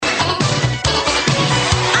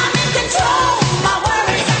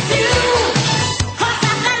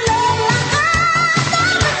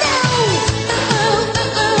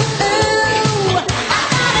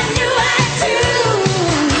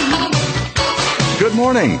Good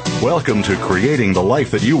morning. Welcome to Creating the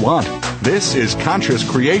Life That You Want. This is Conscious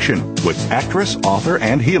Creation with actress, author,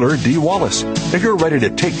 and healer Dee Wallace. If you're ready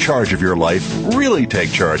to take charge of your life, really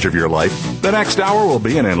take charge of your life, the next hour will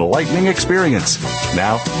be an enlightening experience.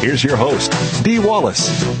 Now, here's your host, Dee Wallace.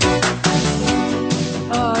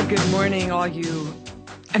 Oh, good morning, all you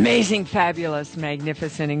amazing, fabulous,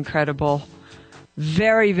 magnificent, incredible,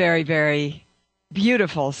 very, very, very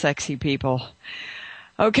beautiful, sexy people.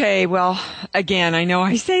 Okay, well, again, I know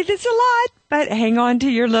I say this a lot, but hang on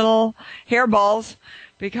to your little hairballs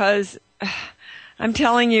because I'm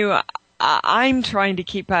telling you, I'm trying to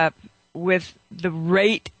keep up with the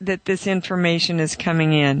rate that this information is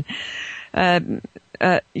coming in.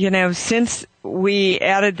 Since we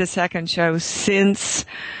added the second show, since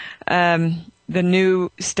the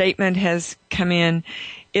new statement has come in,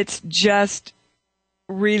 it's just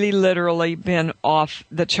really literally been off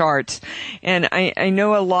the charts. And I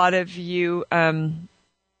know a lot of you, well,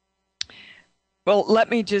 let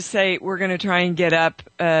me just say we're going to try and get up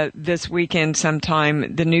this weekend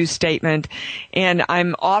sometime, the new statement. And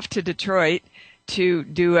I'm off to Detroit to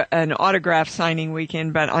do an autograph signing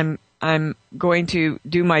weekend, but I'm going to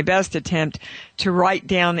do my best attempt to write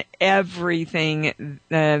down everything,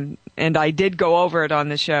 and I did go over it on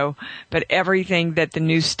the show, but everything that the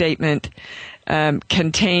new statement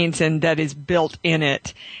contains and that is built in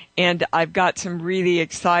it. And I've got some really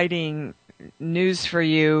exciting news for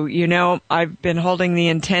you. You know, I've been holding the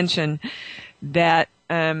intention that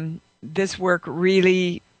this work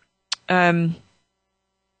really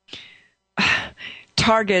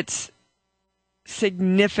targets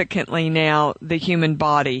significantly now the human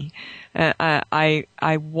body. I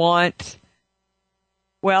want,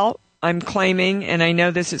 well, I'm claiming, and I know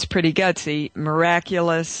this is pretty gutsy,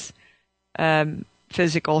 miraculous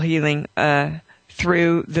physical healing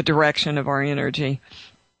through the direction of our energy.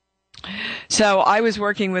 So I was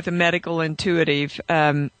working with a medical intuitive,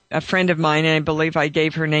 a friend of mine, and I believe I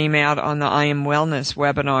gave her name out on the I Am Wellness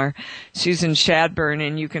webinar, Susan Shadburn,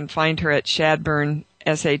 and you can find her at Shadburn,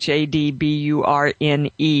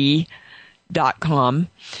 SHADBURNE.com.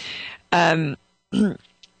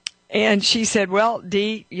 And she said, well,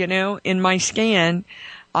 Dee, you know, in my scan,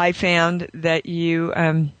 I found that you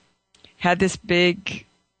had this big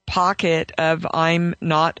pocket of I'm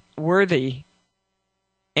not worthy.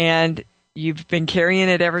 And you've been carrying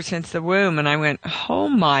it ever since the womb. And I went, oh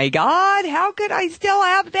my God, how could I still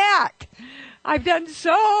have that? I've done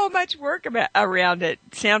so much work around it.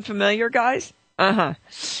 Sound familiar, guys? Uh-huh.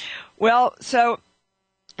 Well, so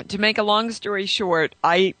to make a long story short,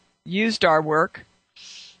 I used our work,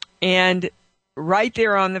 and right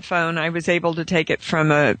there on the phone, I was able to take it from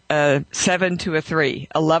a 7 to a 3,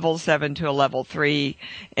 a level 7 to a level 3,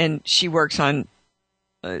 and she works on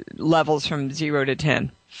levels from 0 to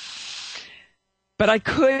 10. But I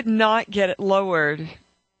could not get it lowered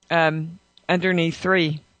underneath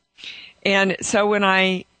 3. And so when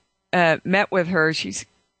I met with her,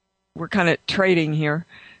 we're kind of trading here.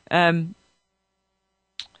 I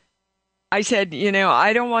said, you know,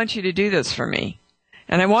 I don't want you to do this for me.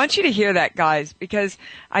 And I want you to hear that, guys, because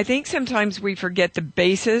I think sometimes we forget the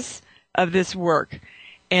basis of this work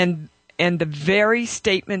and the very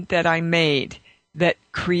statement that I made that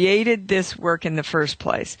created this work in the first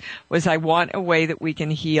place was I want a way that we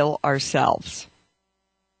can heal ourselves.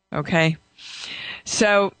 Okay?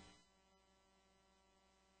 So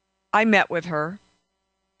I met with her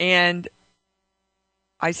and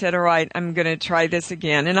I said, all right, I'm going to try this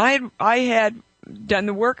again. And I had done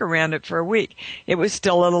the work around it for a week. It was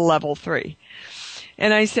still at a level 3.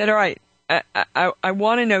 And I said, all right, I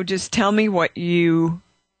want to know, just tell me what you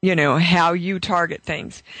know, how you target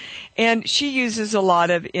things. And she uses a lot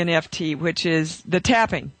of NFT, which is the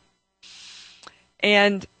tapping.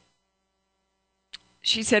 And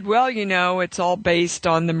she said, well, you know, it's all based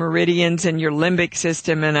on the meridians and your limbic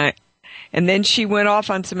system. And then she went off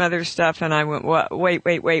on some other stuff, and I went,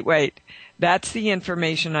 wait. That's the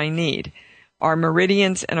information I need. Our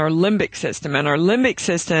meridians and our limbic system. And our limbic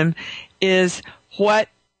system is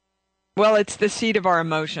it's the seat of our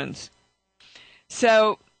emotions.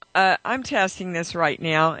 So I'm testing this right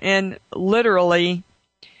now, and literally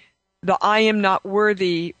the I am not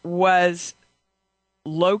worthy was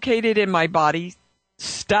located in my body,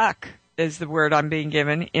 stuck is the word I'm being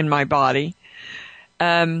given in my body,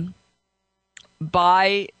 by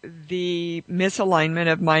the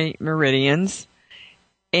misalignment of my meridians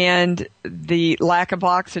and the lack of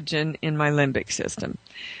oxygen in my limbic system.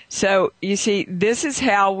 So, you see, this is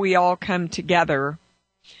how we all come together,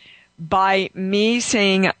 by me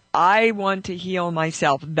saying, I want to heal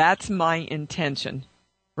myself. That's my intention,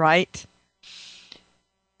 right?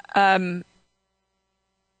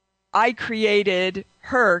 I created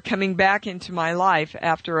her coming back into my life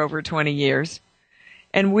after over 20 years.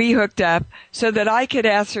 And we hooked up so that I could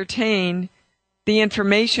ascertain the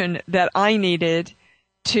information that I needed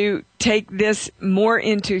to take this more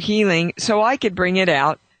into healing so I could bring it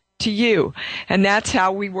out to you. And that's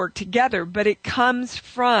how we work together. But it comes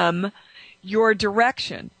from your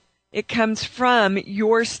direction. It comes from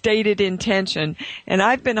your stated intention. And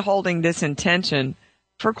I've been holding this intention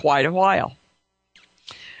for quite a while.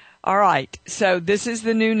 All right. So this is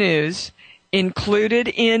the new news. Included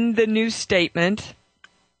in the new statement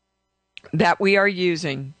that we are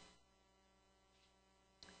using,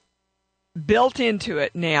 built into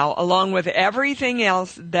it now, along with everything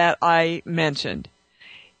else that I mentioned,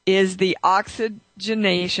 is the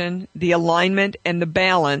oxygenation, the alignment, and the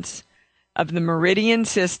balance of the meridian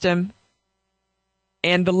system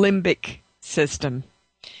and the limbic system.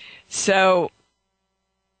 So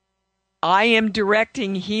I am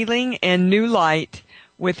directing healing and new light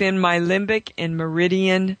within my limbic and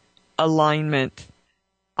meridian alignment.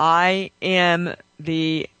 I am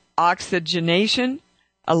the oxygenation,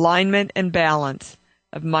 alignment, and balance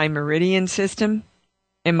of my meridian system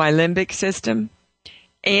and my limbic system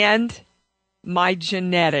and my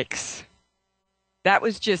genetics. That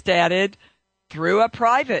was just added through a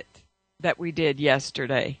private that we did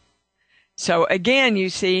yesterday. So again, you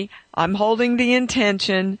see, I'm holding the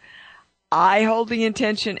intention. I hold the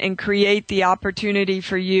intention and create the opportunity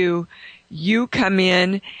for you. You come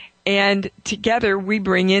in, and together we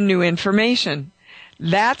bring in new information.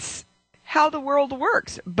 That's how the world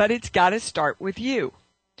works, but it's got to start with you.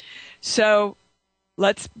 So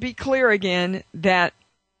let's be clear again that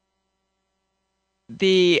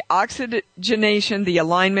the oxygenation, the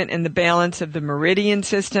alignment, and the balance of the meridian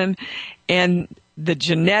system and the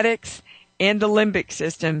genetics and the limbic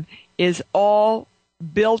system is all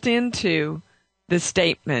built into the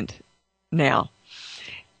statement now.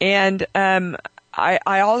 And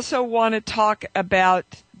I also want to talk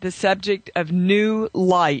about the subject of new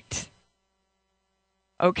light.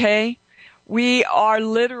 Okay? We are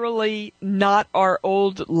literally not our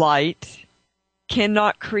old light,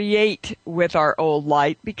 cannot create with our old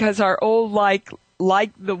light, because our old light,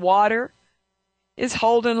 like the water, is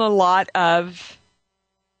holding a lot of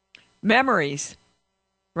memories,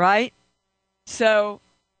 right? So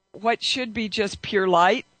what should be just pure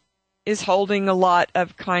light is holding a lot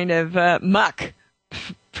of kind of muck,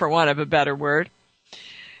 for want of a better word.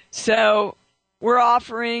 So we're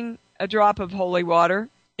offering a drop of holy water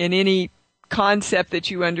in any concept that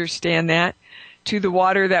you understand that to the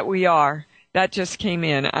water that we are. That just came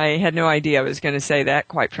in. I had no idea I was going to say that,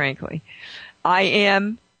 quite frankly. I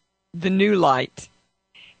am the new light,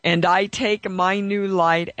 and I take my new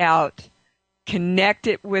light out, connect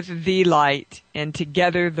it with the light, and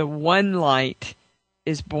together the one light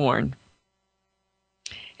is born.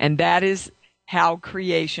 And that is how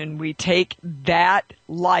creation, we take that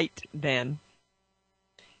light then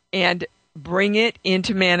and bring it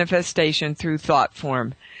into manifestation through thought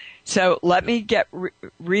form. So let me get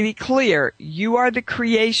really clear. You are the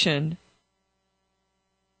creation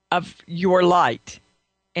of your light,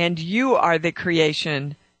 and you are the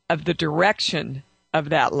creation of the direction of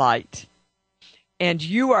that light. And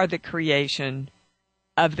you are the creation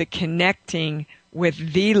of the connecting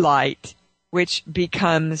with the light, which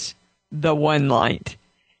becomes the one light.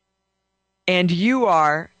 And you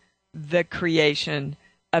are the creation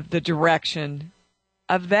of the direction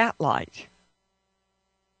of that light.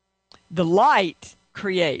 The light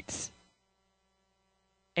creates,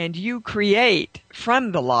 and you create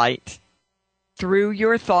from the light through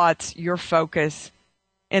your thoughts, your focus,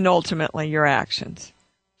 and ultimately your actions.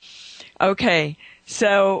 Okay,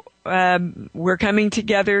 so we're coming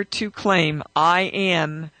together to claim I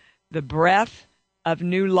am the breath of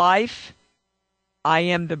new life. I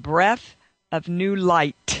am the breath of new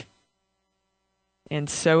light. And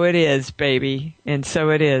so it is, baby. And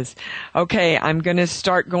so it is. Okay, I'm going to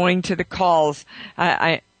start going to the calls.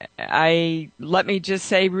 I let me just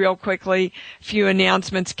say real quickly a few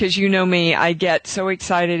announcements, because you know me, I get so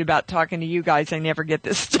excited about talking to you guys, I never get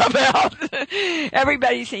this stuff out.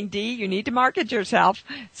 Everybody's saying, Dee, you need to market yourself.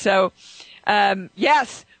 So,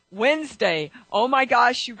 yes, Wednesday. Oh my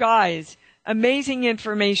gosh, you guys. Amazing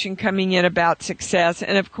information coming in about success.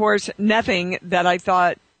 And of course, nothing that I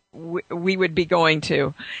thought we would be going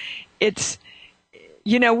to. It's,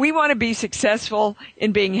 you know, we want to be successful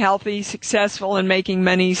in being healthy, successful in making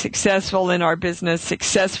money, successful in our business,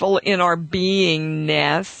 successful in our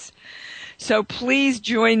beingness. So please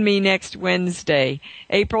join me next Wednesday,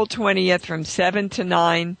 April 20th from 7 to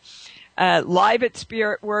 9, live at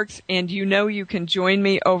Spirit Works. And you know you can join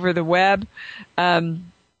me over the web.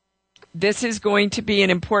 This is going to be an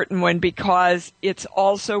important one because it's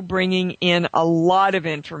also bringing in a lot of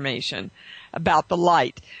information about the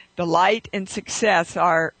light. The light and success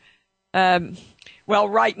are, well,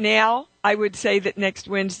 right now, I would say that next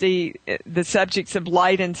Wednesday, the subjects of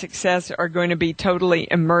light and success are going to be totally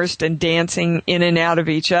immersed and dancing in and out of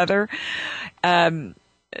each other.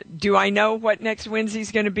 Do I know what next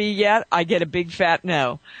Wednesday's going to be yet? I get a big fat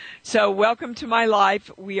no. So welcome to my life.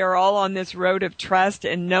 We are all on this road of trust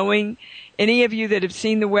and knowing. Any of you that have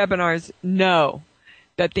seen the webinars know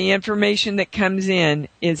that the information that comes in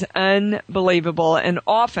is unbelievable and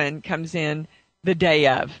often comes in the day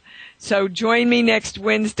of. So join me next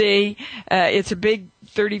Wednesday. It's a big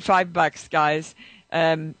 $35, guys,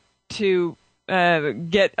 to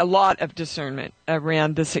get a lot of discernment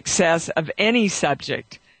around the success of any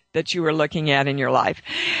subject that you are looking at in your life.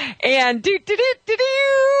 And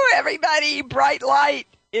everybody, Bright Light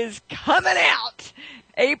is coming out.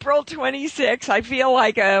 April 26th. I feel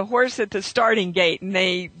like a horse at the starting gate, and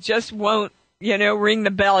they just won't, ring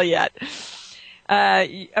the bell yet.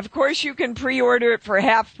 Of course, you can pre-order it for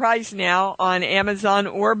half price now on Amazon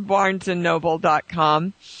or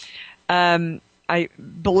BarnesandNoble.com. I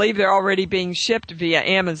believe they're already being shipped via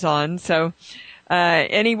Amazon. So,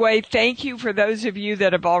 anyway, thank you for those of you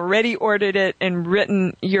that have already ordered it and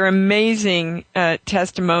written your amazing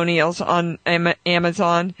testimonials on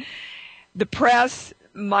Amazon. The press,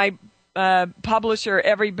 my publisher,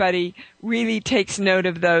 everybody really takes note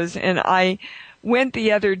of those. And I went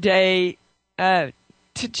the other day to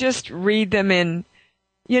just read them and,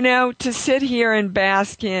 to sit here and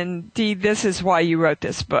bask in, Dee, this is why you wrote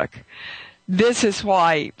this book. This is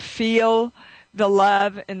why. Feel the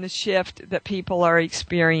love and the shift that people are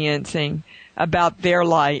experiencing about their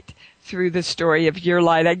light through the story of your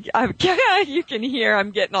light. You can hear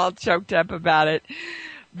I'm getting all choked up about it.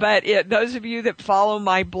 But those of you that follow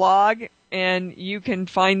my blog, and you can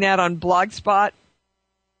find that on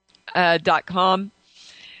blogspot.com.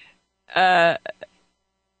 I've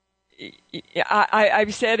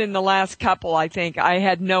said in the last couple, I think, I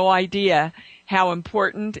had no idea how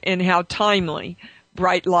important and how timely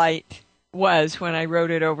Bright Light was when I wrote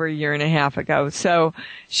it over a year and a half ago. So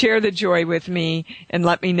share the joy with me and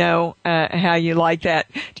let me know how you like that.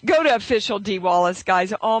 Go to Official Dee Wallace,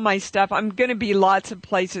 guys. All my stuff. I'm going to be lots of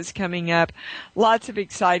places coming up. Lots of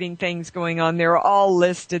exciting things going on. They're all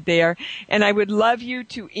listed there. And I would love you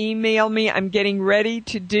to email me. I'm getting ready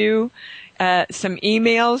to do some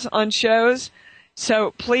emails on shows.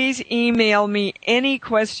 So please email me any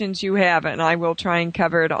questions you have, and I will try and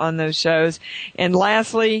cover it on those shows. And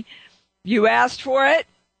lastly, you asked for it.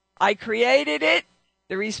 I created it.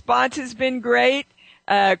 The response has been great.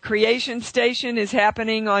 Creation Station is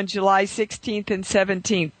happening on July 16th and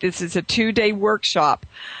 17th. This is a 2-day workshop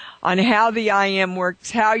on how the I Am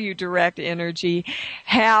works, how you direct energy,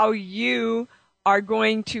 how you are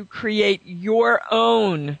going to create your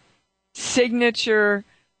own signature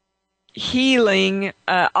healing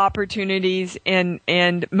opportunities and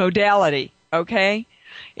modality, okay?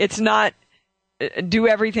 It's not do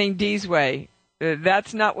everything Dee's way.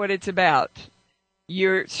 That's not what it's about.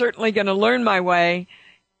 You're certainly going to learn my way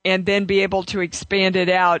and then be able to expand it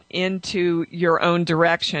out into your own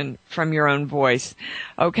direction from your own voice.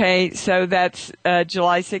 Okay, so that's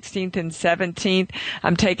July 16th and 17th.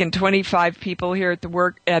 I'm taking 25 people here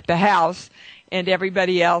at the house and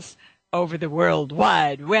everybody else over the World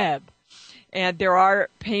Wide Web. And there are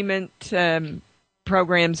payment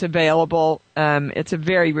programs available. It's a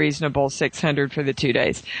very reasonable $600 for the 2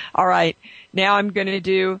 days. All right. Now I'm going to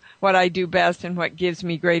do what I do best and what gives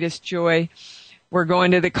me greatest joy. We're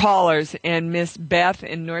going to the callers, and Miss Beth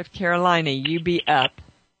in North Carolina, you be up.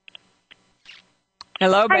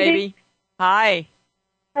 Hello, baby. Hi.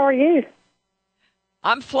 How are you?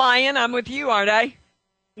 I'm flying. I'm with you, aren't I?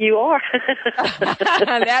 You are.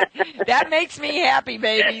 That makes me happy,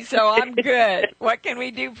 baby, so I'm good. What can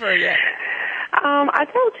we do for you? I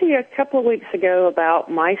talked to you a couple of weeks ago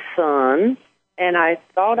about my son, and I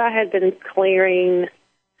thought I had been clearing.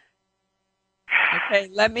 Okay,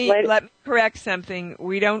 let me correct something.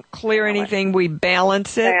 We don't clear anything. We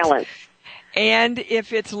balance it. Balance. And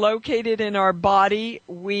if it's located in our body,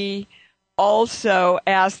 we also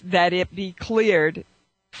ask that it be cleared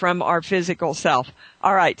from our physical self.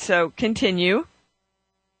 All right, so continue.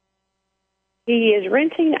 He is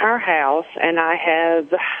renting our house, and I have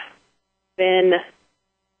been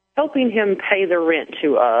helping him pay the rent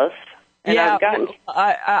to us. And yeah, I've gotten...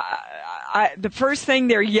 the first thing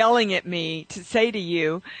they're yelling at me to say to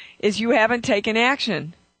you is you haven't taken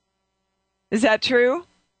action. Is that true?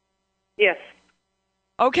 Yes.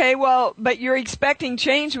 Okay, well, but you're expecting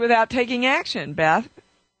change without taking action, Beth.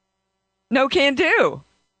 No can do.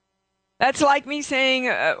 That's like me saying,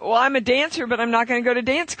 well, I'm a dancer, but I'm not going to go to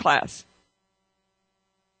dance class.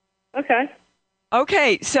 Okay.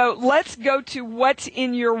 Okay, so let's go to what's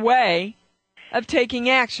in your way of taking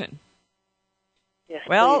action. Yes,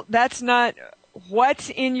 Well, please. that's not what's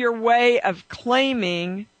in your way of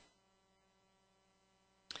claiming.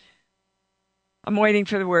 I'm waiting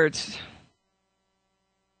for the words.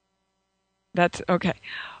 That's okay.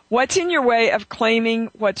 What's in your way of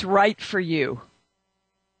claiming what's right for you?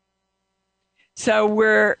 So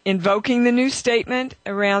we're invoking the new statement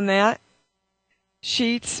around that.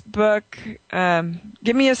 Sheets, book,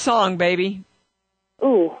 give me a song, baby.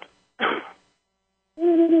 Ooh.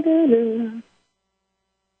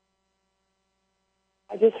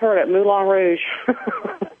 I just heard it, Moulin Rouge.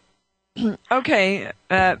 Okay,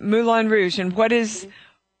 Moulin Rouge. And what does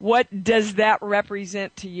that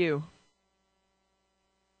represent to you?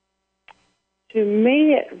 To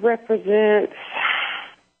me, it represents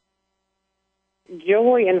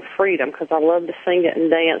joy and freedom because I love to sing it and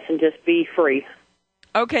dance and just be free.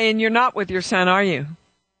 Okay, and you're not with your son, are you?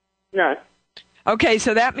 No. Okay,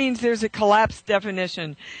 so that means there's a collapsed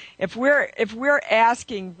definition. If we're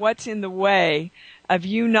asking what's in the way of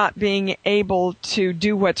you not being able to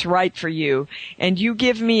do what's right for you, and you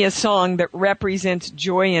give me a song that represents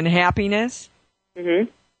joy and happiness,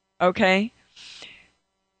 okay,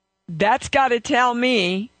 that's got to tell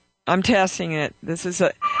me, I'm testing it. This is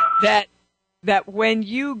that when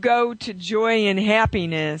you go to joy and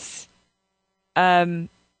happiness, you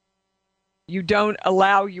don't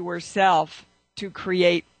allow yourself to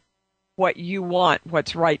create what you want,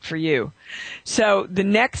 what's right for you. So the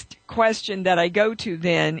next question that I go to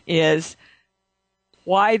then is,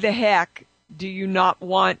 why the heck do you not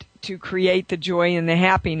want to create the joy and the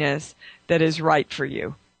happiness that is right for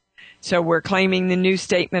you? So we're claiming the new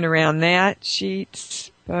statement around that. Sheets,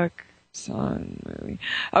 book, song, movie.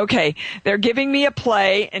 Okay, they're giving me a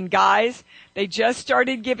play, and guys, they just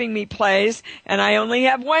started giving me plays, and I only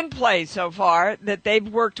have one play so far that they've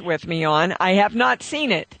worked with me on. I have not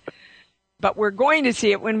seen it, but we're going to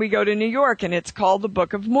see it when we go to New York, and it's called The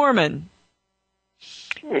Book of Mormon.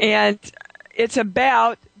 And it's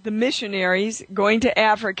about the missionaries going to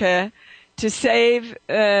Africa to save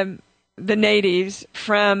the natives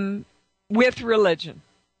with religion.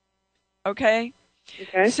 Okay?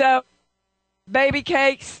 Okay. So, baby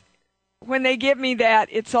cakes, when they give me that,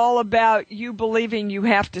 it's all about you believing you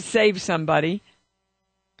have to save somebody.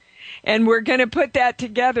 And we're going to put that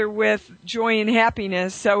together with joy and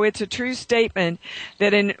happiness. So it's a true statement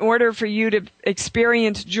that in order for you to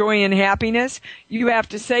experience joy and happiness, you have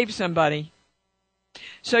to save somebody.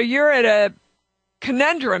 So you're at a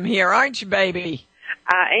conundrum here, aren't you, baby?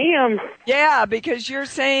 I am. Yeah, because you're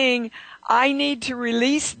saying, I need to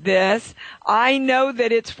release this. I know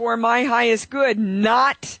that it's for my highest good,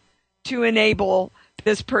 not to enable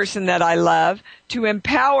this person that I love, to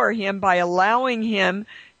empower him by allowing him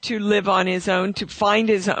to live on his own, to find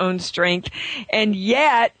his own strength. And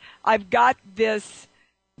yet, I've got this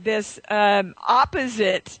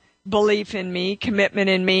opposite belief in me, commitment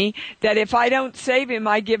in me, that if I don't save him,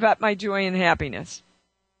 I give up my joy and happiness.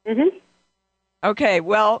 Mm-hmm. Okay,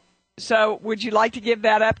 well, so would you like to give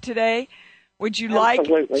that up today? Would you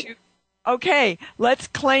Absolutely. like to? Okay, let's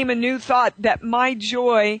claim a new thought that my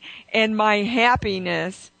joy and my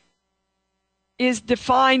happiness is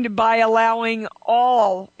defined by allowing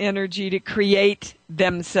all energy to create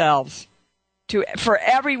themselves, for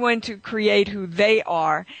everyone to create who they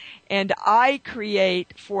are, and I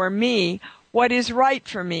create for me what is right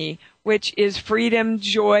for me, which is freedom,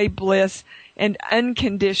 joy, bliss, and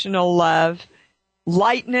unconditional love,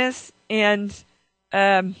 lightness, and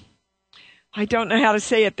I don't know how to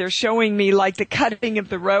say it. They're showing me like the cutting of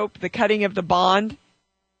the rope, the cutting of the bond,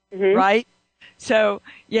 right? So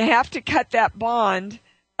you have to cut that bond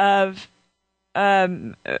of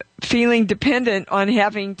feeling dependent on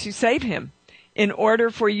having to save him in order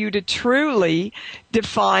for you to truly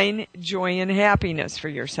define joy and happiness for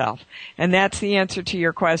yourself. And that's the answer to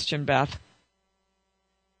your question, Beth.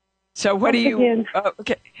 So what do you...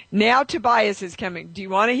 okay. Now Tobias is coming. Do you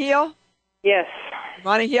want to heal? Yes.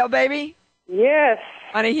 Want to heal, baby? Yes.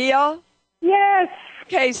 Want to heal? Yes.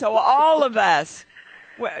 Okay, so all of us,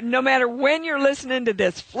 no matter when you're listening to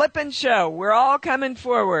this flippin' show, we're all coming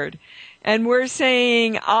forward and we're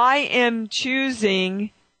saying, I am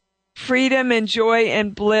choosing freedom and joy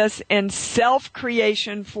and bliss and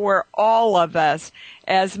self-creation for all of us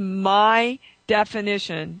as my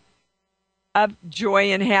definition of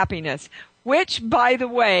joy and happiness, which, by the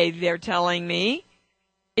way, they're telling me,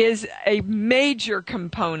 is a major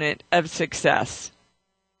component of success.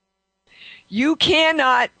 We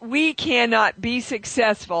cannot be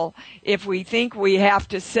successful if we think we have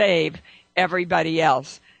to save everybody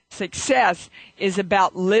else. Success is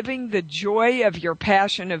about living the joy of your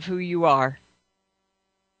passion of who you are.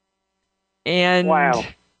 And Wow.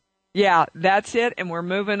 yeah, that's it. And we're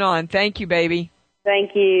moving on. Thank you, baby.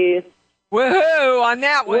 Thank you. Woohoo on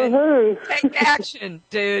that one. Woohoo. Take action,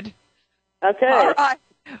 dude. Okay. All right.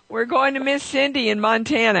 We're going to Miss Cindy in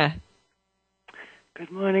Montana.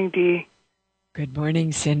 Good morning, Dee. Good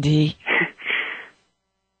morning, Cindy.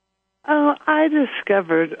 Oh, I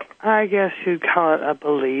discovered, I guess you'd call it a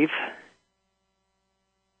belief,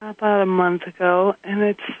 about a month ago, and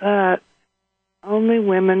it's that only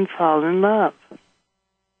women fall in love.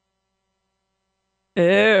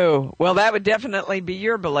 Oh, well, that would definitely be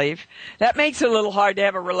your belief. That makes it a little hard to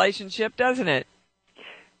have a relationship, doesn't it?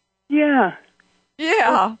 Yeah.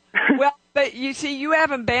 Yeah. Well, but you see, you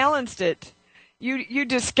haven't balanced it. You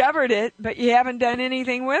discovered it, but you haven't done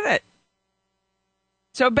anything with it.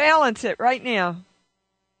 So balance it right now.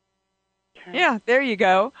 Okay. Yeah, there you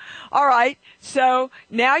go. All right. So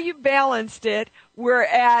now you've balanced it. We're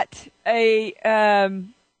at a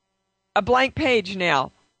blank page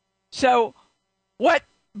now. So what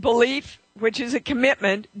belief, which is a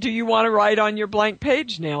commitment, do you want to write on your blank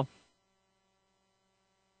page now?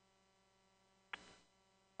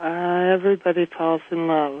 Everybody falls in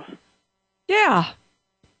love. Yeah.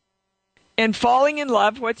 And falling in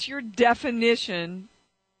love, what's your definition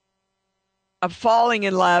of falling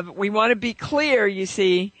in love? We want to be clear, you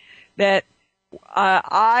see, that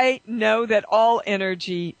I know that all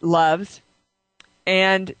energy loves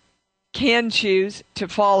and can choose to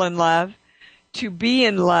fall in love, to be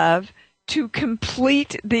in love, to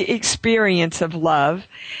complete the experience of love.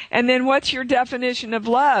 And then what's your definition of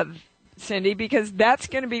love, Cindy? Because that's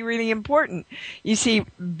going to be really important. You see,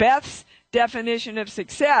 Beth's definition of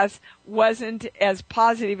success wasn't as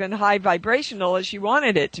positive and high vibrational as she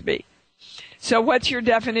wanted it to be. So what's your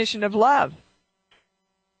definition of love?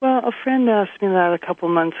 Well, a friend asked me that a couple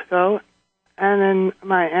months ago, and then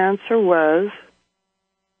my answer was,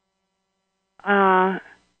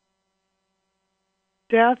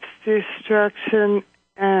 death, destruction,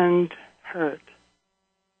 and hurt.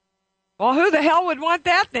 Well, who the hell would want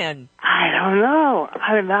that then? I don't know.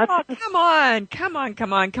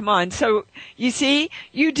 Come on. So, you see,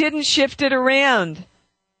 you didn't shift it around.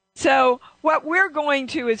 So, what we're going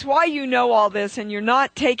to is why you know all this and you're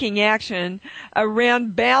not taking action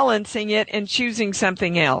around balancing it and choosing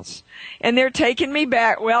something else. And they're taking me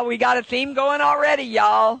back. Well, we got a theme going already,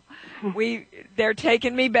 y'all. They're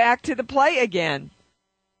taking me back to the play again.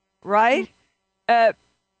 Right?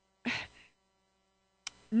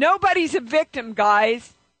 Nobody's a victim,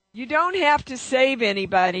 guys. You don't have to save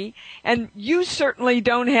anybody, and you certainly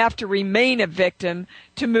don't have to remain a victim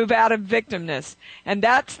to move out of victimness. And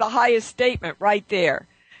that's the highest statement right there,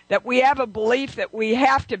 that we have a belief that we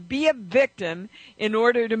have to be a victim in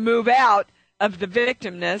order to move out of the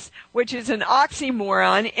victimness, which is an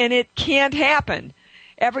oxymoron, and it can't happen.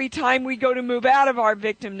 Every time we go to move out of our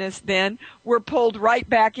victimness, then we're pulled right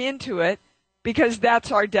back into it because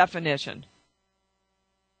that's our definition.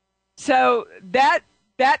 So that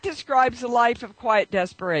describes a life of quiet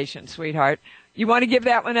desperation, sweetheart. You want to give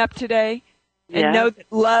that one up today? And Yeah. know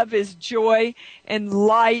that love is joy and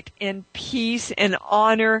light and peace and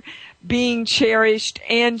honor, being cherished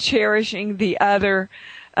and cherishing the other,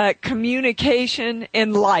 communication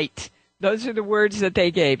and light. Those are the words that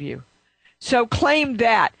they gave you. So claim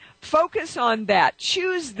that. Focus on that.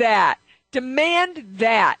 Choose that. Demand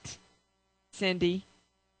that, Cindy.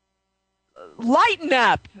 Lighten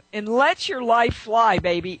up and let your life fly,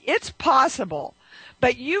 baby. It's possible.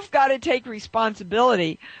 But you've got to take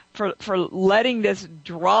responsibility for letting this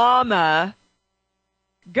drama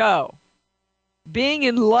go. Being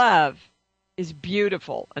in love is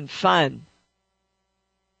beautiful and fun.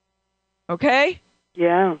 Okay?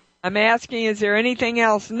 Yeah. I'm asking, is there anything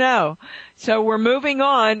else? No. So we're moving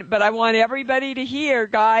on, but I want everybody to hear,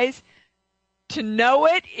 guys, to know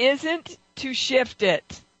it isn't to shift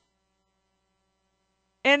it.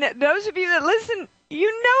 And those of you that listen,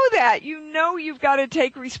 you know that. You know you've got to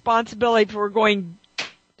take responsibility for going,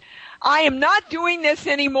 I am not doing this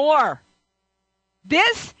anymore.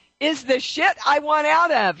 This is the shit I want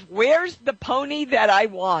out of. Where's the pony that I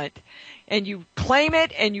want? And you claim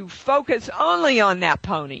it and you focus only on that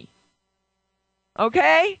pony.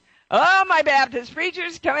 Okay? Oh, my Baptist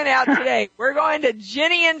preacher's coming out today. We're going to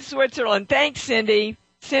Ginny in Switzerland. Thanks, Cindy.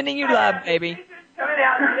 Sending you love, baby. Coming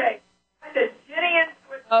out today. Jenny and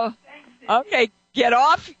Oh, okay. Get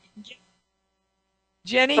off.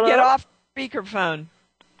 Jenny, Hello? get off speakerphone.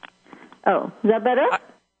 Oh, is that better?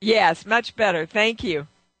 Yes, much better. Thank you.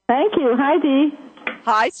 Thank you. Hi, Dee.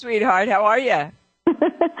 Hi, sweetheart. How are you?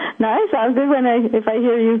 Nice. I'm good if I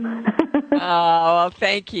hear you. Oh, well,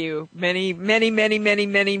 thank you. Many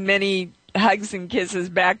hugs and kisses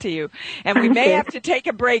back to you. And we may have to take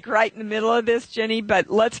a break right in the middle of this, Jenny, but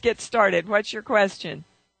let's get started. What's your question?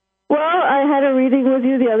 Well, I had a reading with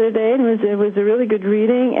you the other day, and it was a really good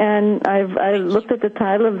reading. And I looked at the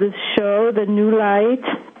title of this show, The New Light.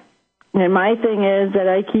 And my thing is that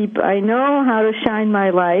I know how to shine my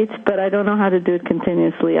light, but I don't know how to do it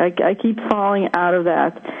continuously. I keep falling out of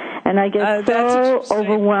that. And I get so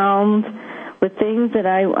overwhelmed with things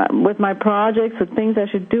with my projects, with things I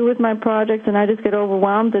should do with my projects, and I just get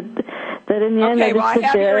overwhelmed that in the end I just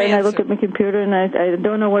sit there and I look at my computer and I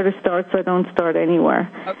don't know where to start, so I don't start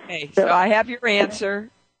anywhere. Okay, so I have your answer.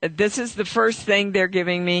 This is the first thing they're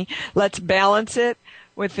giving me. Let's balance it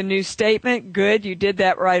with the new statement. Good, you did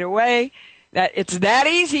that right away. That it's that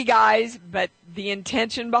easy, guys, but the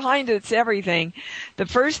intention behind it's everything. The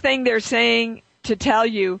first thing they're saying to tell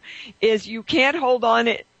you is you can't hold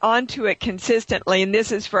onto it consistently, and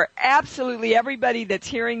this is for absolutely everybody that's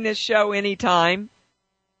hearing this show anytime.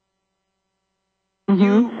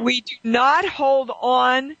 Mm-hmm. We do not hold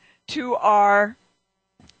on to our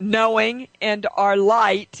knowing and our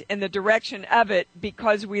light and the direction of it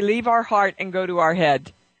because we leave our heart and go to our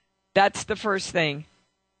head. That's the first thing.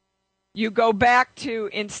 You go back to,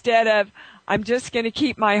 instead of, I'm just going to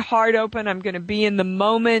keep my heart open, I'm going to be in the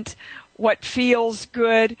moment, what feels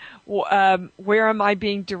good, where am I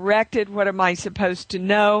being directed, what am I supposed to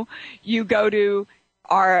know? You go to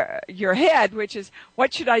your head, which is,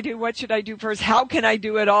 what should I do first? How can I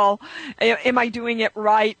do it all? Am I doing it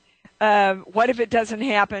right? What if it doesn't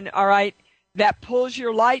happen? All right. That pulls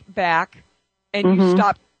your light back and you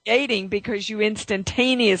stop creating because you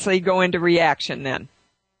instantaneously go into reaction then.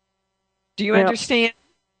 Do you understand?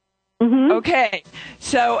 Mm-hmm. Okay.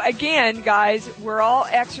 So again, guys, we're all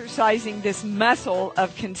exercising this muscle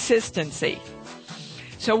of consistency.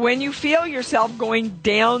 So when you feel yourself going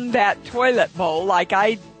down that toilet bowl like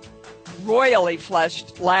I royally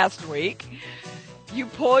flushed last week, you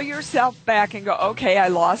pull yourself back and go, okay, I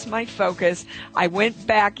lost my focus. I went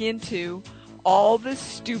back into all the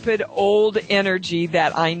stupid old energy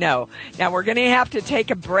that I know. Now, we're going to have to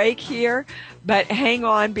take a break here, but hang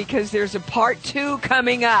on because there's a part 2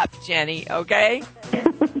 coming up, Jenny, okay?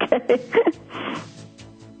 Okay.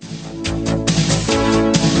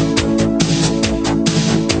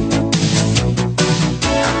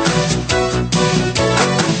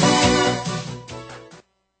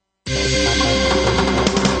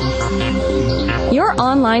 Your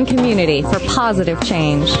online community for positive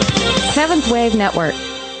change. Seventh Wave Network.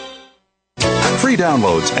 Free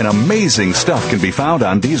downloads and amazing stuff can be found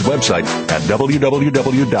on Dee's website at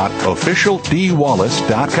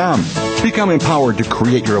www.officialdwallace.com. Become empowered to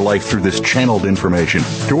create your life through this channeled information.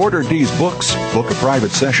 To order Dee's books, book a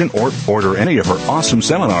private session, or order any of her awesome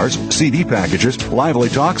seminars, CD packages, lively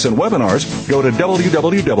talks, and webinars, go to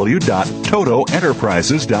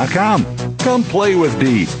www.totoenterprises.com. Come play with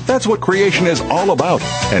Dee. That's what creation is all about.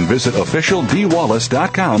 And visit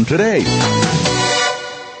officialdwallace.com today.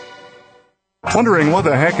 Wondering what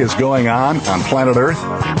the heck is going on planet Earth?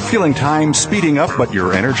 Feeling time speeding up but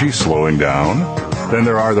your energy slowing down? Then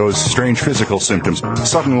there are those strange physical symptoms,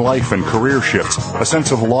 sudden life and career shifts, a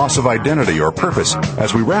sense of loss of identity or purpose.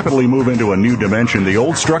 As we rapidly move into a new dimension, the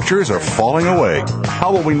old structures are falling away.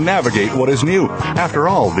 How will we navigate what is new? After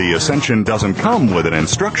all, the Ascension doesn't come with an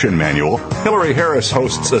instruction manual. Hillary Harris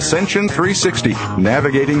hosts Ascension 360,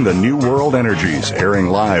 Navigating the New World Energies, airing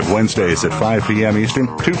live Wednesdays at 5 p.m. Eastern,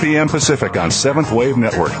 2 p.m. Pacific on 7th Wave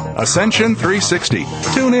Network. Ascension 360.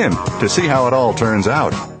 Tune in to see how it all turns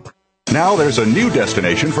out. Now there's a new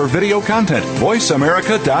destination for video content,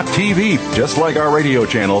 voiceamerica.tv. Just like our radio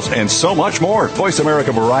channels and so much more. Voice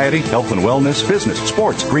America Variety, Health and Wellness, Business,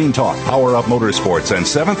 Sports, Green Talk, Power Up Motorsports, and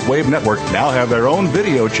 7th Wave Network now have their own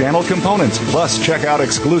video channel components. Plus, check out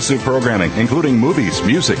exclusive programming, including movies,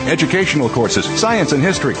 music, educational courses, science and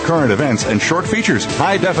history, current events, and short features.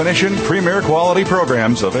 High-definition, premier quality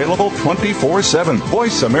programs available 24/7.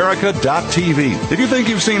 VoiceAmerica.tv. If you think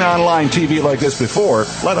you've seen online TV like this before,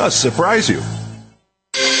 let us surprise you.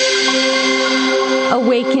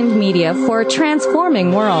 Awakened media for a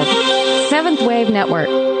transforming world. Seventh Wave Network.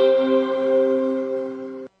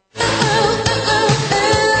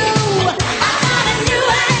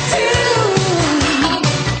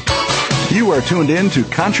 You are are tuned in to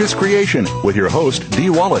Conscious Creation with your host, Dee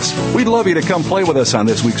Wallace. We'd love you to come play with us on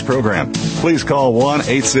this week's program. Please call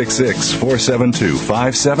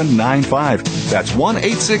 1-866-472-5795. That's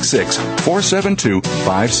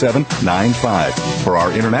 1-866-472-5795. For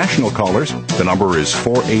our international callers, the number is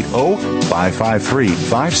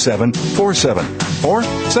 480-553-5747. Or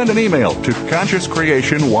send an email to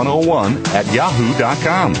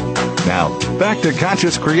consciouscreation101@yahoo.com. Now, back to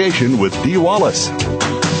Conscious Creation with Dee Wallace.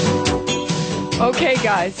 Okay,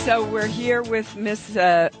 guys, so we're here with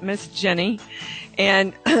Miss Jenny,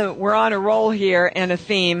 and we're on a roll here and a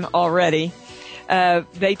theme already.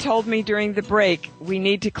 They told me during the break we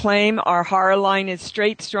need to claim our horror line is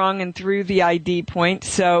straight, strong, and through the ID point,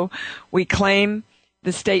 so we claim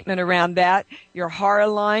the statement around that. Your horror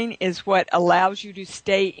line is what allows you to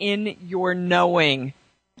stay in your knowing.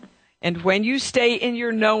 And when you stay in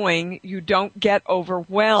your knowing, you don't get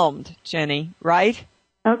overwhelmed, Jenny, right?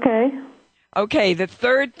 Okay. Okay, the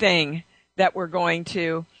third thing that we're going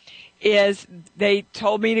to is they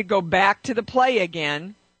told me to go back to the play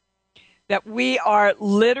again, that we have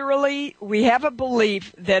a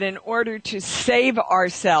belief that in order to save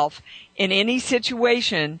ourselves in any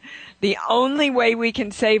situation, the only way we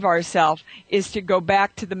can save ourselves is to go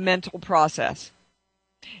back to the mental process.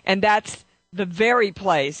 And that's the very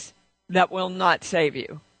place that will not save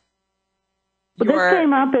you. Well, this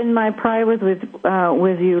came up in my private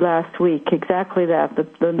with you last week. Exactly that.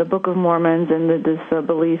 The Book of Mormons and this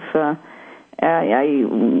belief. I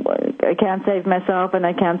can't save myself and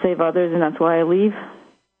I can't save others, and that's why I leave.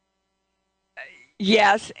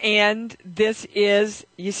 Yes, and this is,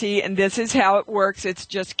 you see, and this is how it works. It's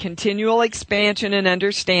just continual expansion and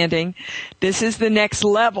understanding. This is the next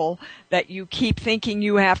level, that you keep thinking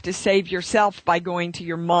you have to save yourself by going to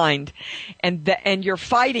your mind. And you're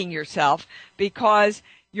fighting yourself because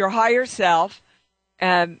your higher self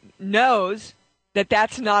knows that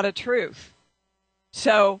that's not a truth.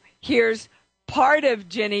 So here's part of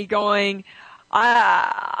Jenny going,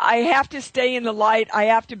 I have to stay in the light. I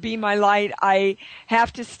have to be my light. I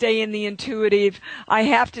have to stay in the intuitive. I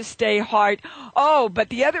have to stay heart. Oh, but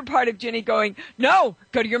the other part of Jenny going, no,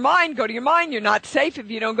 go to your mind, go to your mind. You're not safe if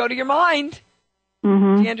you don't go to your mind.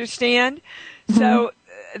 Mm-hmm. Do you understand? Mm-hmm. So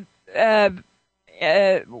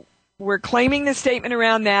we're claiming the statement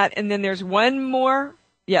around that. And then there's one more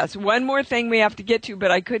thing we have to get to,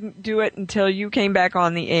 but I couldn't do it until you came back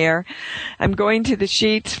on the air. I'm going to the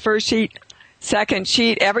sheets, first sheet, second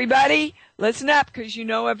sheet. Everybody, listen up, because you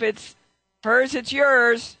know if it's hers, it's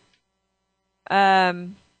yours.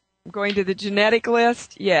 I'm going to the genetic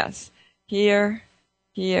list. Yes. Here,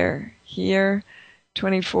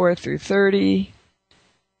 24 through 30,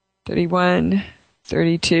 31,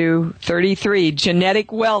 32, 33. Genetic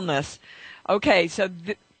wellness. Okay, so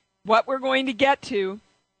what we're going to get to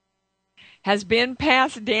has been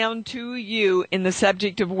passed down to you in the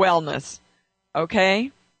subject of wellness.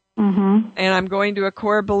 Okay? Mm-hmm. And I'm going to a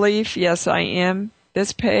core belief. Yes, I am.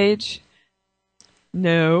 This page.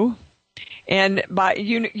 No. And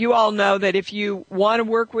you all know that if you want to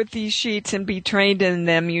work with these sheets and be trained in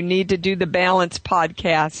them, you need to do the Balance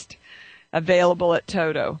podcast available at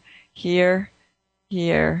Toto. Here,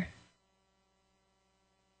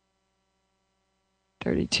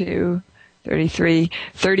 32, 33,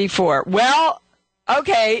 34. Well,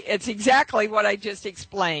 okay, it's exactly what I just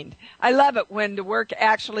explained. I love it when the work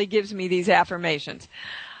actually gives me these affirmations.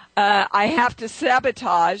 I have to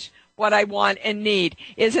sabotage what I want and need.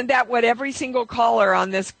 Isn't that what every single caller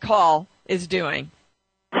on this call is doing?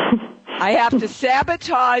 I have to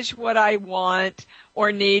sabotage what I want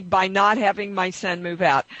or need by not having my son move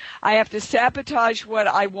out. I have to sabotage what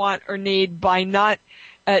I want or need by not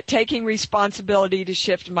taking responsibility to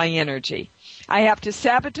shift my energy. I have to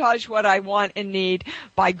sabotage what I want and need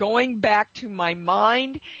by going back to my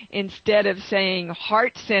mind instead of saying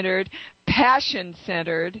heart-centered,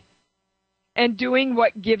 passion-centered, and doing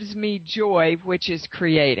what gives me joy, which is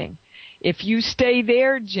creating. If you stay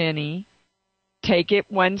there, Jenny, take it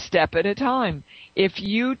one step at a time. If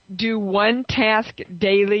you do one task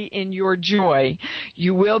daily in your joy,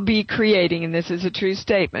 you will be creating, and this is a true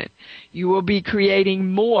statement, you will be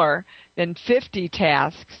creating more than 50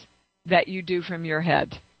 tasks that you do from your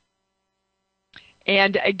head.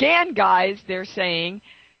 And again, guys, they're saying,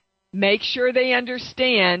 make sure they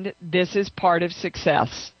understand this is part of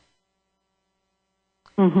success.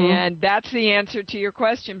 Mm-hmm. And that's the answer to your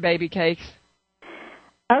question, baby cakes.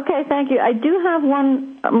 Okay, thank you. I do have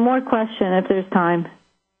one more question if there's time.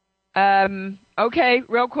 Okay,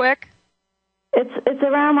 real quick. It's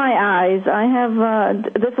it's around my eyes. I have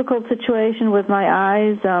a difficult situation with my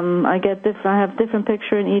eyes. I have different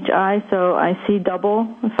picture in each eye, so I see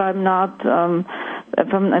double if I'm not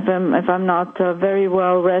very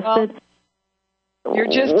well rested. Well, you're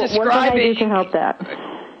just describing. What can I do to help that?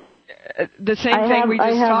 The same thing we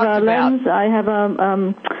just talked about. I have a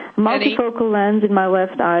multifocal lens in my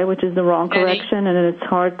left eye, which is the wrong correction, and it's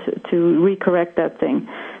hard to recorrect that thing.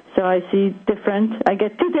 So I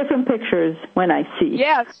get two different pictures when I see.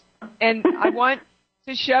 Yes, and I want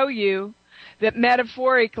to show you that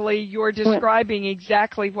metaphorically you're describing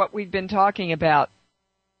exactly what we've been talking about.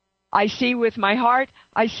 I see with my heart,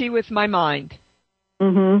 I see with my mind.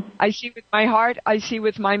 Mm-hmm. I see with my heart, I see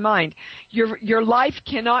with my mind. Your life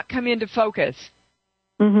cannot come into focus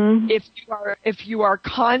if you are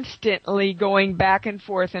constantly going back and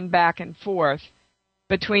forth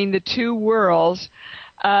between the two worlds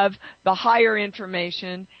of the higher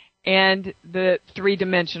information and the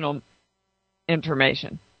three-dimensional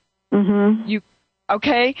information. Mm-hmm.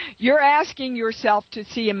 You're asking yourself to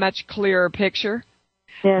see a much clearer picture,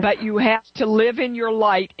 yes. But you have to live in your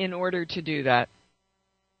light in order to do that.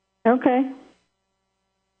 Okay.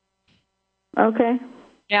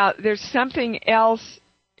 Now, there's something else.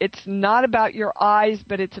 It's not about your eyes,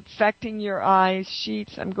 but it's affecting your eyes.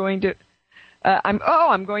 Sheets. I'm going to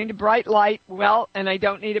bright light. Well, and I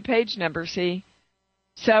don't need a page number. See,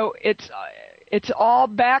 so it's all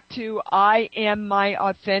back to I am my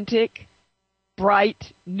authentic,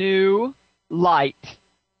 bright, new light,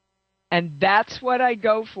 and that's what I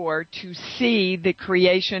go for, to see the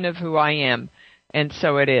creation of who I am, and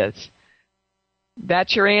so it is.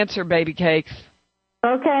 That's your answer, baby cakes.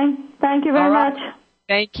 Okay. Thank you very much.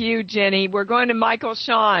 Thank you, Jenny. We're going to Michael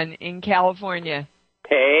Sean in California.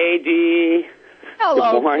 Hey, Dee.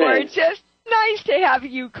 Hello, Good morning. gorgeous. Nice to have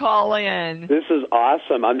you call in. This is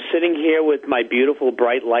awesome. I'm sitting here with my beautiful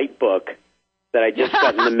Bright Light book that I just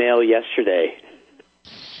got in the mail yesterday.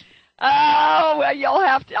 Oh, well, you'll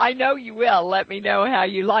have to. I know you will. Let me know how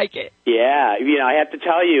you like it. Yeah. I have to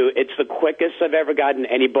tell you, it's the quickest I've ever gotten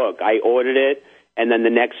any book. I ordered it, and then the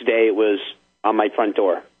next day it was on my front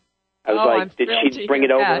door. I was like, did she bring it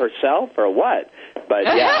over herself or what? But,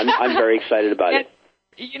 yeah, I'm very excited about it.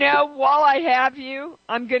 While I have you,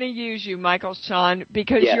 I'm going to use you, Michael Sean,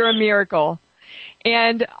 because you're a miracle.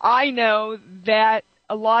 And I know that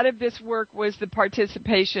a lot of this work was the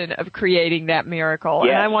participation of creating that miracle.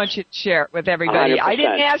 Yes. And I want you to share it with everybody. 100%. I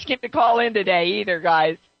didn't ask him to call in today either,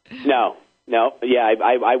 guys. No. Yeah,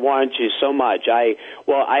 I wanted you so much. I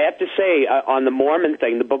have to say, on the Mormon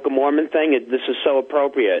thing, the Book of Mormon thing, this is so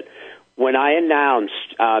appropriate. When I announced,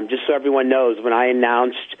 just so everyone knows, when I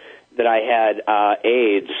announced that I had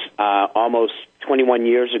AIDS almost 21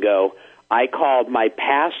 years ago, I called my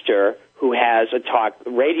pastor, who has a talk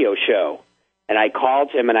radio show, and I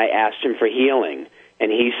called him and I asked him for healing.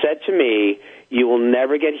 And he said to me, you will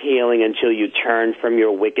never get healing until you turn from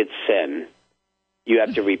your wicked sin. You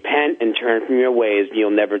have to repent and turn from your ways, and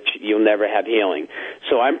you'll never have healing.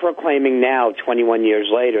 So I'm proclaiming now, 21 years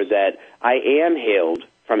later, that I am healed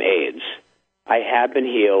from AIDS. I have been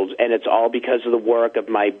healed, and it's all because of the work of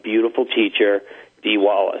my beautiful teacher, Dee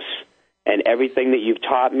Wallace. And everything that you've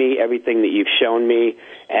taught me, everything that you've shown me,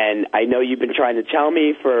 and I know you've been trying to tell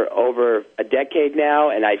me for over a decade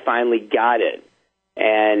now, and I finally got it.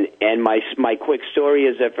 And my quick story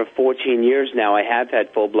is that for 14 years now, I have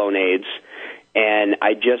had full-blown AIDS, and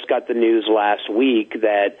I just got the news last week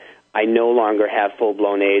that I no longer have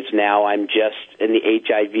full-blown AIDS. Now I'm just in the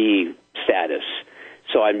HIV status.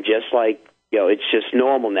 So I'm just like, it's just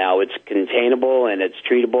normal now. It's containable and it's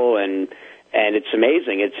treatable, and it's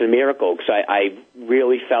amazing. It's a miracle, because I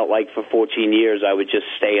really felt like for 14 years I would just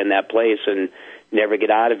stay in that place and never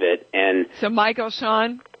get out of it. And so, Michael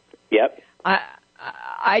Sean? Yep.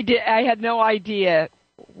 I had no idea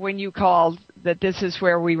when you called that this is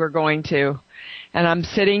where we were going to. And I'm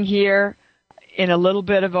sitting here in a little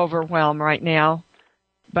bit of overwhelm right now,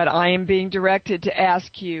 but I am being directed to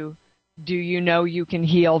ask you, do you know you can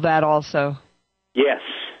heal that also? Yes.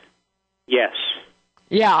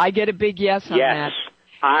 Yeah, I get a big yes on that.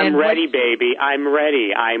 I'm ready, baby. I'm ready.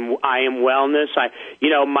 I am wellness.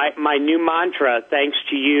 My new mantra, thanks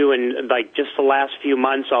to you and like just the last few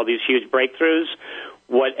months, all these huge breakthroughs,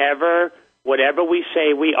 whatever we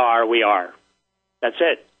say we are. That's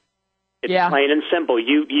it. It's plain and simple.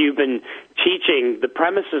 You've been teaching the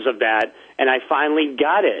premises of that, and I finally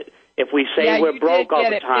got it. If we say we're broke all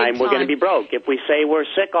the time, we're going to be broke. If we say we're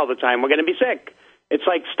sick all the time, we're going to be sick. It's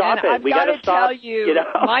like, stop it. We got to stop. Tell you,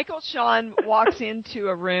 Michael Sean walks into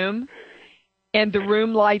a room, and the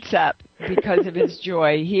room lights up because of his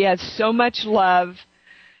joy. He has so much love,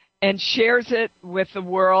 and shares it with the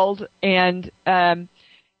world, and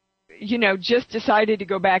just decided to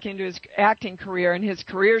go back into his acting career, and his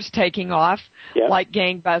career's taking off like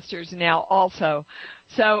gangbusters now also.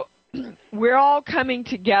 So we're all coming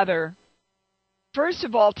together, first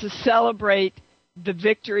of all, to celebrate the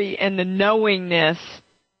victory and the knowingness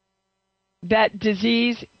that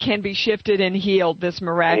disease can be shifted and healed this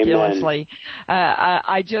miraculously.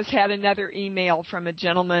 I just had another email from a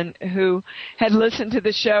gentleman who had listened to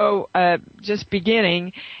the show just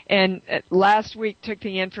beginning, and last week took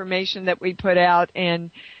the information that we put out and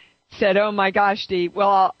said, oh my gosh, Dee,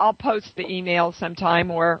 well, I'll post the email sometime,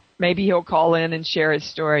 or maybe he'll call in and share his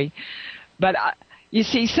story. But you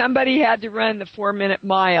see, somebody had to run the 4-minute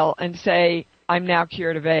mile and say, I'm now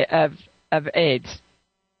cured of AIDS.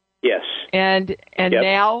 Yes. And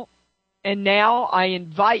now I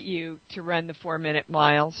invite you to run the 4-minute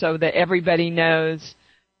mile so that everybody knows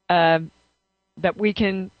that we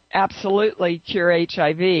can absolutely cure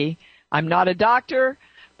HIV. I'm not a doctor,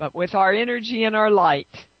 but with our energy and our light,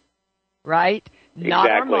 right? Not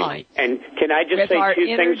our mind. And can I just say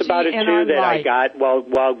two things about it too that I got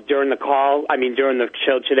while during the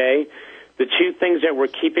show today? The two things that were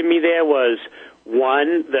keeping me there was,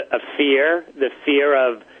 one, the fear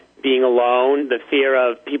of being alone, the fear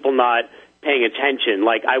of people not paying attention.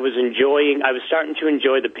 Like I was starting to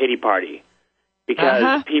enjoy the pity party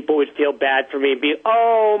because people would feel bad for me and be,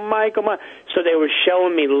 oh, Michael. So they were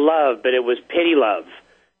showing me love, but it was pity love.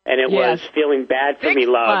 And it was feeling bad for me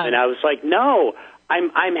love. And I was like, no,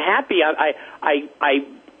 I'm happy. I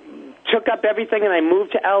took up everything and I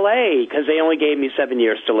moved to L.A. because they only gave me 7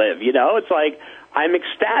 years to live. It's like I'm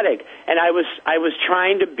ecstatic. And I was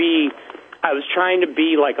trying to be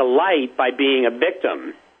like a light by being a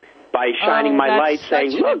victim, by shining my light,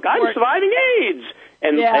 saying, look, I'm surviving AIDS.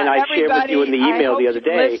 And I shared with you in the email the other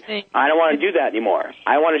day, I don't want to do that anymore.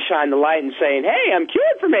 I want to shine the light and saying, hey, I'm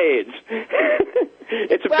cured from AIDS.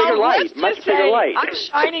 It's a bigger light, much bigger light. I'm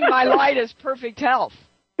shining my light as perfect health.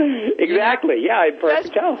 Exactly,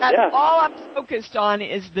 perfect health. That's all I'm focused on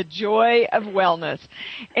is the joy of wellness.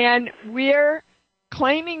 And we're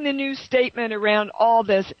claiming the new statement around all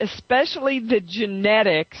this, especially the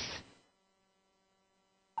genetics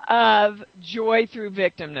of joy through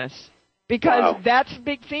victimness. Because that's a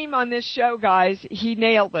big theme on this show, guys. He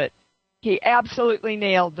nailed it. He absolutely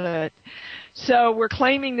nailed it. So we're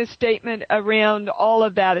claiming the statement around all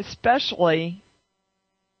of that, especially,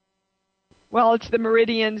 well, it's the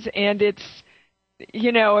meridians, and it's,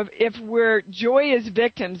 if we're joy as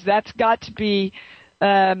victims, that's got to be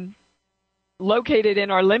located in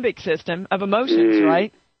our limbic system of emotions,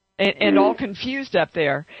 right? And all confused up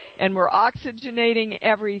there. And we're oxygenating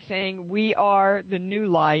everything. We are the new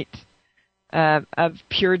light of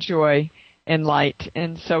pure joy and light.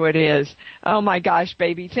 And so it is. Oh, my gosh,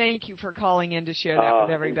 baby. Thank you for calling in to share that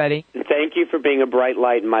with everybody. Thank you for being a bright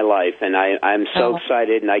light in my life. And I'm so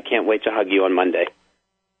excited, and I can't wait to hug you on Monday.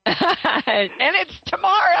 And it's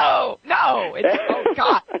tomorrow. No, it's, oh,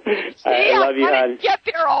 God. See, I love you, hon. Get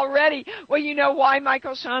there already. Well, you know why,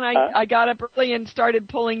 Michael Sean? I got up early and started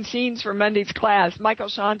pulling scenes for Monday's class. Michael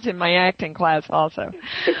Sean's in my acting class also.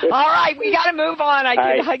 All right, we got to move on. I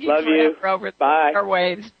can hug you forever over the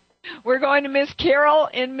airwaves. We're going to Miss Carol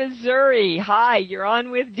in Missouri. Hi, you're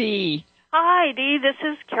on with Dee. Hi, Dee. This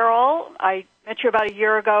is Carol. I met you about a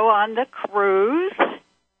year ago on the cruise.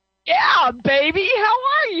 Yeah, baby. How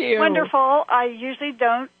are you? Wonderful. I usually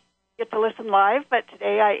don't get to listen live, but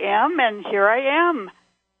today I am, and here I am.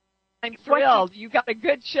 I'm thrilled. You got a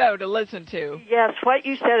good show to listen to. Yes, what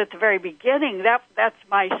you said at the very beginning, that's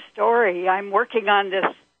my story. I'm working on this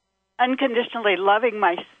unconditionally loving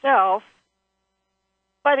myself,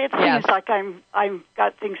 but it seems like I've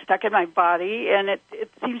got things stuck in my body, and it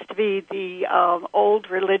seems to be the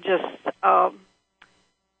old religious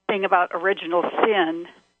thing about original sin.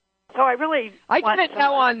 So I didn't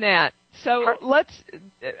know on that. So let's,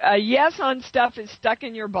 yes on stuff is stuck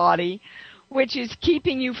in your body, which is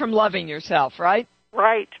keeping you from loving yourself, right?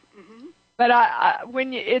 Right. Mm-hmm. But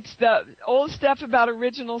when it's the old stuff about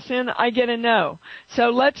original sin, I get a no. So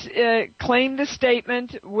let's claim the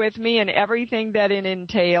statement with me and everything that it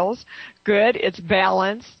entails. Good. It's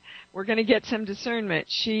balanced. We're going to get some discernment.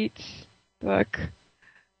 Sheets, book.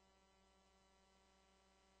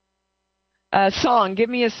 Song. Give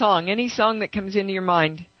me a song. Any song that comes into your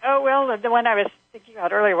mind. Oh, well, the one I was thinking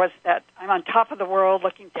about earlier was that I'm on top of the world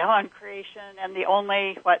looking down on creation, and the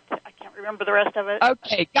only, I can't remember the rest of it.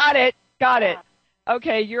 Okay, got it.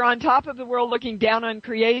 Okay, you're on top of the world looking down on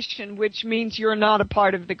creation, which means you're not a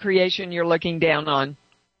part of the creation you're looking down on.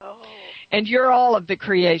 Oh. And you're all of the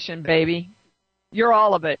creation, baby. You're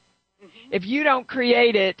all of it. Mm-hmm. If you don't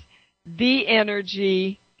create it, the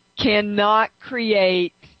energy cannot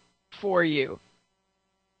create for you.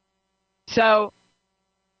 So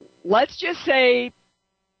let's just say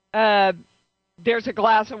there's a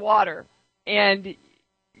glass of water and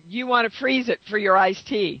you want to freeze it for your iced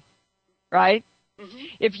tea, right? Mm-hmm.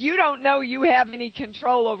 If you don't know you have any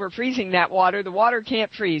control over freezing that water, the water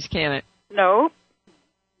can't freeze, can it? No.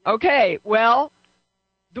 Okay, well,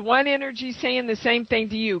 the one energy saying the same thing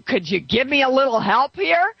to you. Could you give me a little help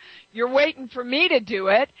here? You're waiting for me to do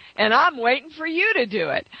it, and I'm waiting for you to do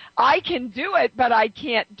it. I can do it, but I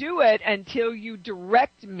can't do it until you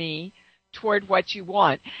direct me toward what you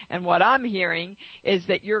want. And what I'm hearing is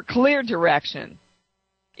that your clear direction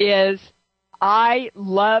is, I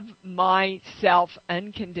love myself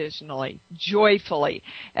unconditionally, joyfully,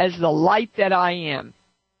 as the light that I am.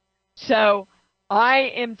 So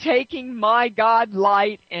I am taking my God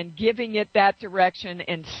light and giving it that direction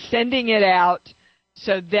and sending it out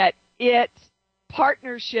so that it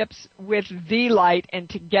partnerships with the light, and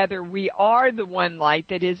together we are the one light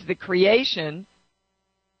that is the creation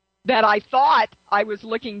that I thought I was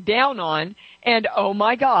looking down on, and oh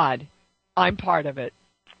my God, I'm part of it.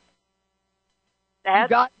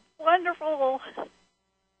 That's wonderful.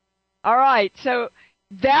 All right, so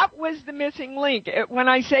that was the missing link. When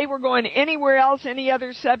I say we're going anywhere else, any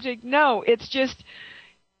other subject, no, it's just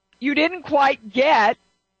you didn't quite get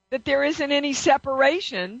that there isn't any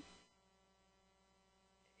separation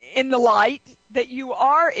in the light, that you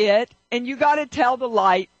are it, and you got to tell the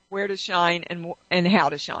light where to shine and how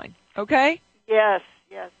to shine. Okay? Yes,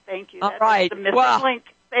 thank you. All right. The missing link.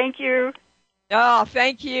 Thank you. Oh,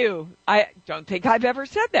 thank you. I don't think I've ever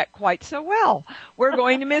said that quite so well. We're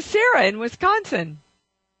going to Miss Sarah in Wisconsin.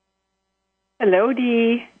 Hello,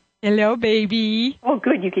 Dee. Hello, baby. Oh,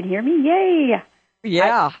 good. You can hear me? Yay.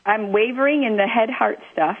 Yeah. I'm wavering in the head-heart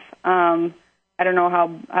stuff. I don't know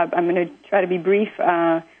how. I'm going to try to be brief.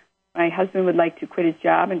 My husband would like to quit his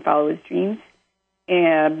job and follow his dreams,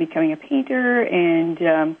 and becoming a painter.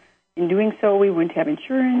 And in doing so, we wouldn't have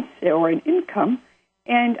insurance or an income.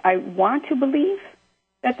 And I want to believe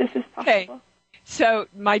that this is possible. Okay. So,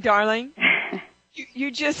 my darling, you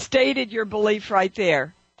just stated your belief right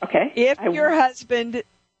there. Okay. If your husband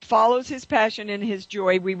follows his passion and his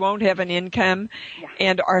joy, we won't have an income,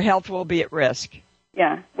 and our health will be at risk.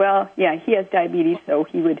 Yeah. Well, yeah, he has diabetes, so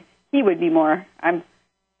he would be more. I'm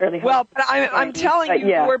fairly healthy. Well, but I'm telling you,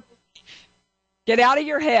 your get out of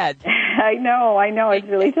your head. I know. It's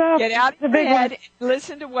really tough. Get out of your head and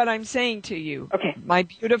listen to what I'm saying to you. Okay. My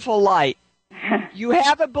beautiful light. You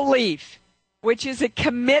have a belief, which is a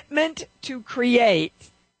commitment to create,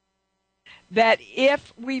 that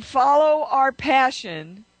if we follow our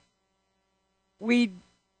passion, we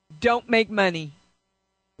don't make money.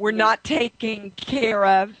 We're not taken care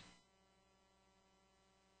of,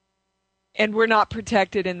 and we're not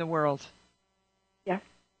protected in the world. Yeah.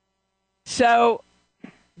 So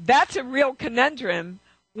that's a real conundrum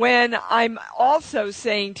when I'm also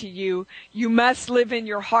saying to you, you must live in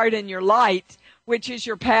your heart and your light, which is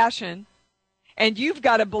your passion, and you've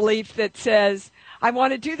got a belief that says, I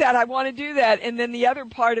want to do that, I want to do that, and then the other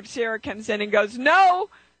part of Sarah comes in and goes, no,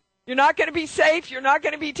 you're not going to be safe, you're not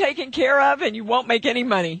going to be taken care of, and you won't make any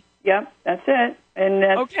money. Yep, that's it. And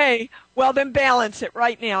okay, well then balance it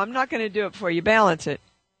right now. I'm not going to do it for you. Balance it.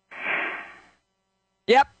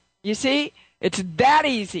 Yep, you see? It's that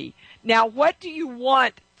easy. Now, what do you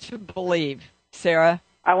want to believe, Sarah?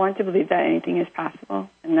 I want to believe that anything is possible,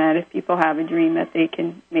 and that if people have a dream, that they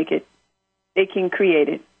can make it, they can create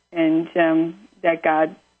it, and that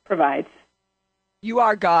God provides. You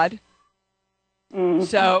are God. Mm-hmm.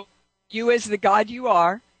 So, you as the God you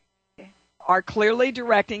are clearly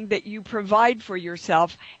directing that you provide for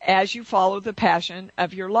yourself as you follow the passion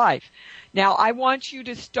of your life. Now, I want you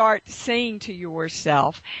to start saying to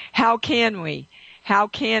yourself, how can we? How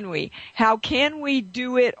can we? How can we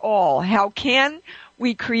do it all? How can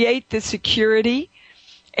we create the security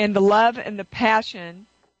and the love and the passion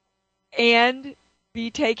and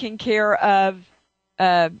be taken care of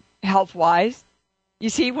health-wise? You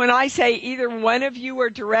see, when I say either one of you are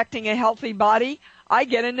directing a healthy body, I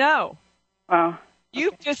get a no. Wow.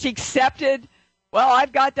 You've just accepted, well,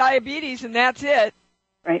 I've got diabetes and that's it.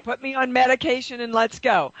 Right. Put me on medication and let's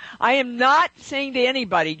go. I am not saying to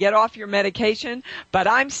anybody, get off your medication, but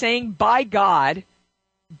I'm saying by God,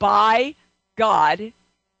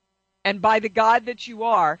 and by the God that you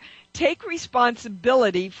are, take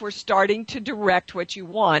responsibility for starting to direct what you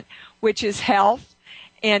want, which is health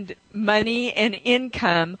and money and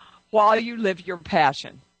income while you live your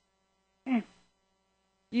passion.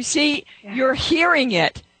 You see, you're hearing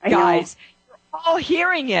it, guys. You're all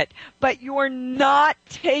hearing it, but you're not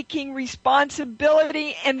taking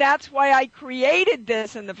responsibility, and that's why I created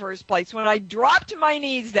this in the first place. When I dropped to my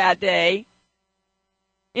knees that day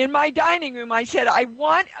in my dining room, I said, I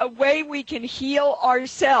want a way we can heal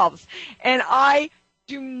ourselves, and I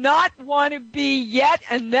do not want to be yet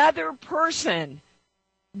another person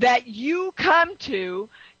that you come to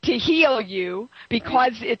heal you,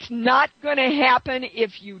 because it's not going to happen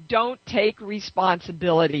if you don't take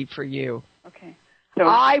responsibility for you. Okay. So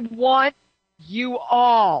I want you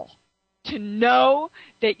all to know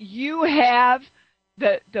that you have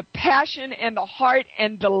the passion and the heart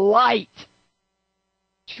and the light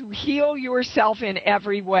to heal yourself in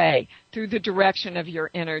every way through the direction of your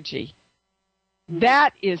energy.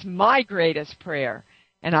 That is my greatest prayer,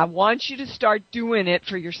 and I want you to start doing it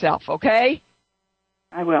for yourself, okay?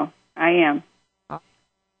 I will. I am. All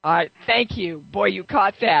right. Thank you. Boy, you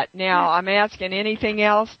caught that. Now, I'm asking anything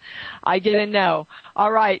else, I get a no.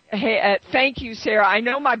 All right. Hey, thank you, Sarah. I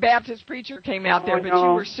know my Baptist preacher came out there, but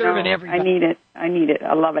you were serving everybody. I need it. I need it.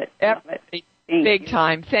 I love it. Big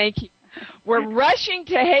time. Thank you. We're rushing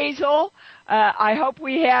to Hazel. I hope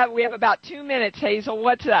we have about 2 minutes, Hazel.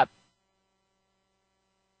 What's up?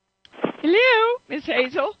 Hello, Miss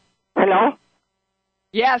Hazel. Hello?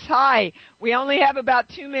 Yes, hi. We only have about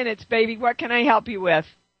 2 minutes, baby. What can I help you with?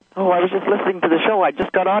 Oh, I was just listening to the show. I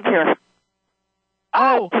just got on here.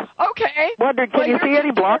 Oh, okay. Wondered, can you see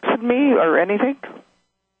any blocks in me or anything?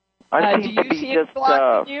 Do you see any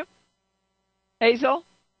blocks in you? Hazel?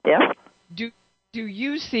 Yes? Do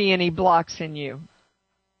you see any blocks in you?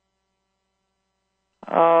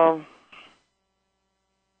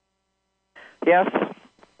 Yes.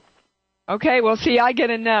 Okay, well, see, I get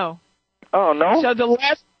a no. Oh, no? So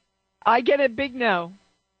I get a big no.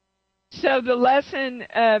 So the lesson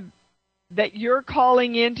that you're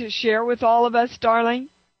calling in to share with all of us, darling,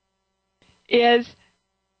 is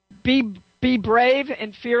be brave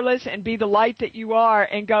and fearless and be the light that you are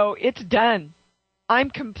and go, it's done. I'm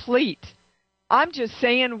complete. I'm just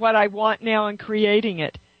saying what I want now and creating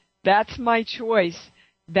it. That's my choice.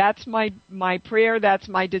 That's my prayer. That's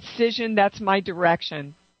my decision. That's my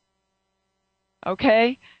direction.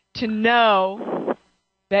 Okay? To know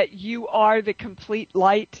that you are the complete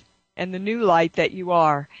light and the new light that you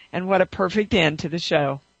are. And what a perfect end to the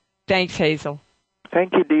show. Thanks, Hazel.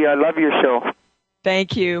 Thank you, Dee. I love your show.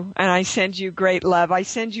 Thank you. And I send you great love. I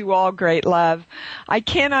send you all great love. I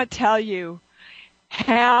cannot tell you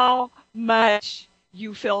how much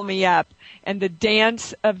you fill me up. And the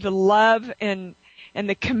dance of the love and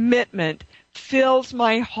the commitment fills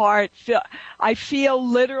my heart. I feel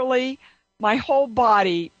literally my whole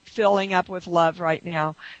body filling up with love right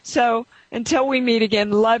now. So until we meet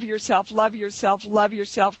again, love yourself, love yourself, love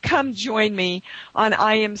yourself. Come join me on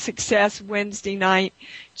I Am Success Wednesday night.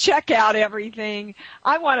 Check out everything.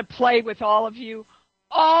 I want to play with all of you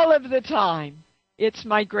all of the time. It's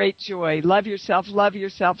my great joy. Love yourself, love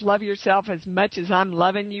yourself, love yourself as much as I'm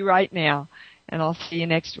loving you right now. And I'll see you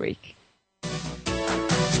next week.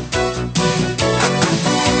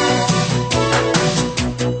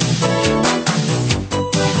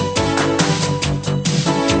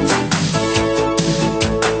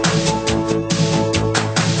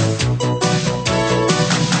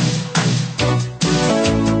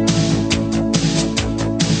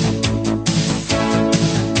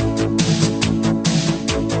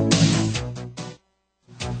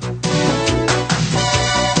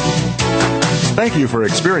 Thank you for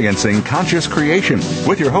experiencing Conscious Creation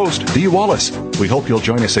with your host, Dee Wallace. We hope you'll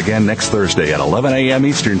join us again next Thursday at 11 a.m.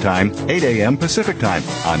 Eastern Time, 8 a.m. Pacific Time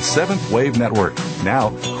on 7th Wave Network.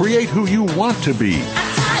 Now, create who you want to be.